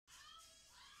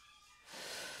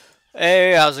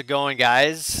Hey, how's it going,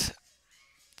 guys?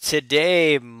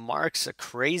 Today marks a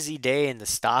crazy day in the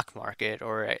stock market,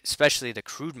 or especially the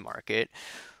crude market,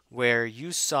 where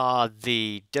you saw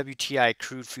the WTI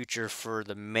crude future for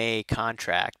the May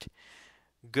contract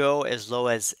go as low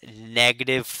as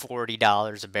negative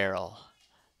 $40 a barrel.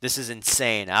 This is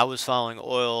insane. I was following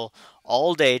oil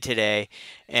all day today,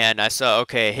 and I saw,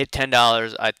 okay, it hit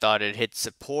 $10. I thought it hit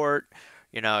support.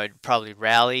 It'd probably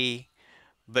rally.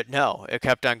 But no, it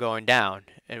kept on going down.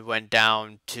 It went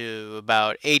down to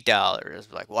about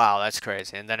 $8. Like, wow, that's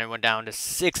crazy. And then it went down to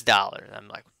 $6. I'm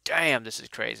like, damn, this is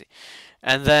crazy.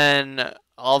 And then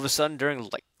all of a sudden during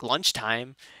like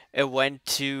lunchtime, it went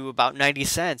to about 90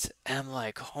 cents. And I'm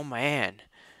like, oh man,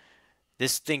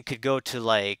 this thing could go to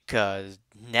like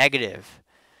negative.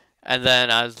 And then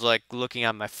I was like looking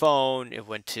on my phone, it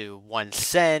went to 1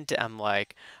 cent. I'm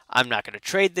like, I'm not going to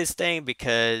trade this thing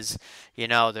because,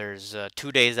 there's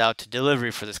 2 days out to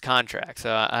delivery for this contract.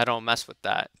 So I don't mess with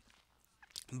that.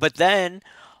 But then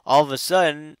all of a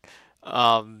sudden,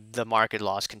 the market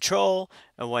lost control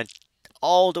and went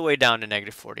all the way down to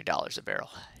negative $40 a barrel.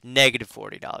 Negative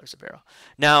 $40 a barrel.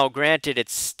 Now, granted,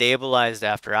 it's stabilized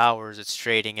after hours. It's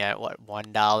trading at what,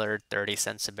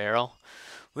 $1.30 a barrel,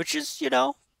 which is,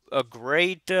 a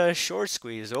great short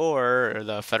squeeze, or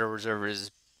the Federal Reserve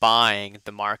is buying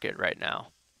the market right now.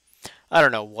 I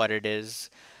don't know what it is.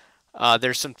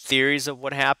 There's some theories of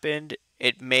what happened.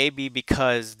 It may be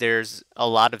because there's a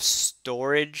lot of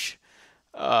storage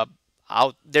uh,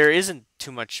 out. There isn't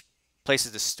too much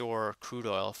places to store crude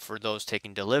oil for those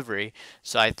taking delivery.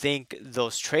 So I think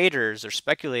those traders or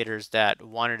speculators that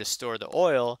wanted to store the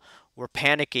oil were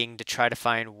panicking to try to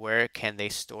find where can they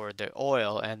store the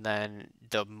oil, and then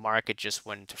the market just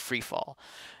went into free fall.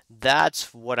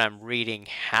 That's what I'm reading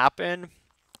happen.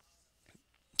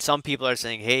 Some people are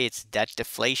saying, hey, it's debt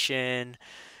deflation,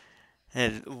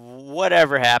 and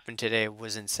whatever happened today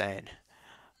was insane.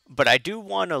 But I do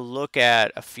want to look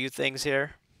at a few things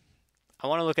here. I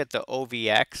want to look at the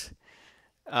OVX,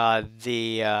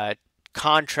 the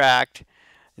contract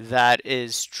that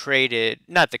is traded,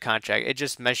 not the contract, it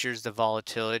just measures the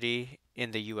volatility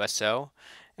in the USO.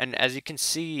 And as you can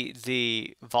see,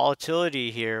 the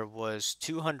volatility here was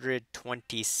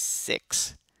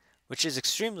 226, which is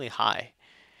extremely high.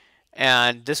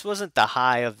 And this wasn't the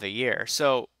high of the year.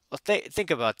 So think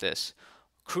about this.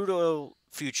 Crude oil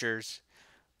futures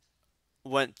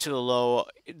went to the low.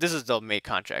 This is the May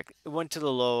contract. It went to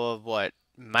the low of what,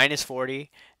 minus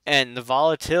 40, and the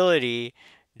volatility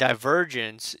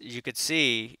divergence you could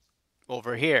see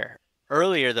over here.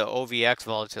 Earlier, the OVX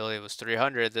volatility was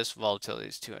 300. This volatility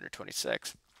is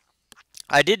 226.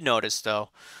 I did notice though,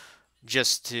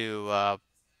 just to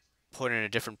put in a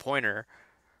different pointer,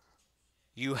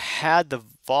 you had the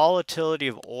volatility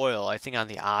of oil, I think, on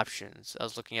the options. I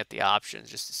was looking at the options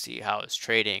just to see how it's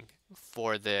trading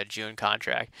for the June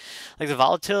contract. Like the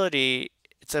volatility,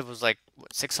 it said was like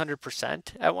what,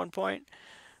 600% at one point.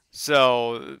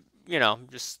 So,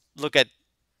 just look at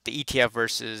the ETF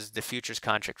versus the futures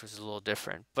contract, which is a little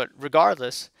different. But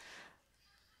regardless,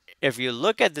 if you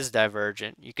look at this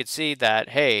divergent, you could see that,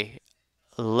 hey,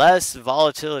 less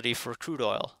volatility for crude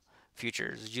oil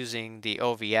futures using the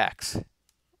OVX,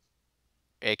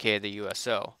 aka the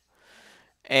USO.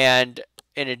 And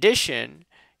in addition,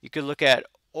 you could look at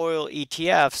oil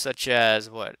ETFs such as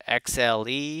what,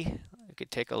 XLE. You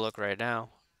could take a look right now.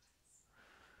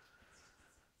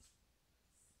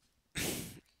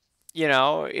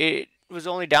 It was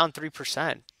only down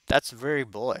 3%. That's very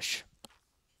bullish.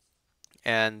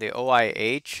 And the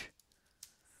OIH,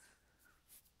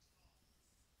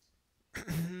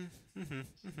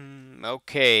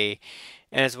 okay,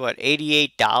 and it's what,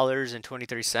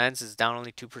 $88.23 is down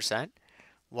only 2%,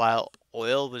 while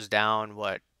oil was down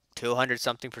what, 200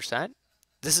 something percent.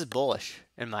 This is bullish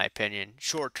in my opinion,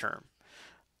 short term.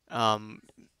 Um,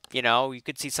 you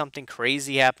could see something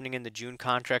crazy happening in the June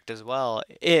contract as well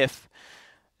if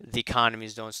the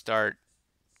economies don't start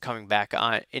coming back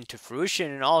on into fruition,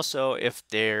 and also if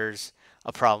there's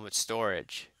a problem with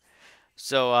storage.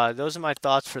 So those are my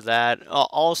thoughts for that.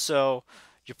 Also,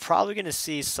 you're probably going to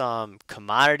see some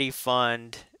commodity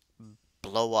fund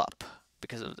blow up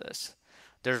because of this.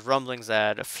 There's rumblings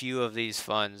that a few of these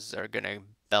funds are going to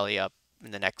belly up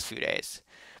in the next few days.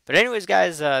 But anyways,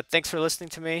 guys, thanks for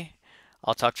listening to me.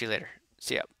 I'll talk to you later.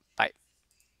 See ya.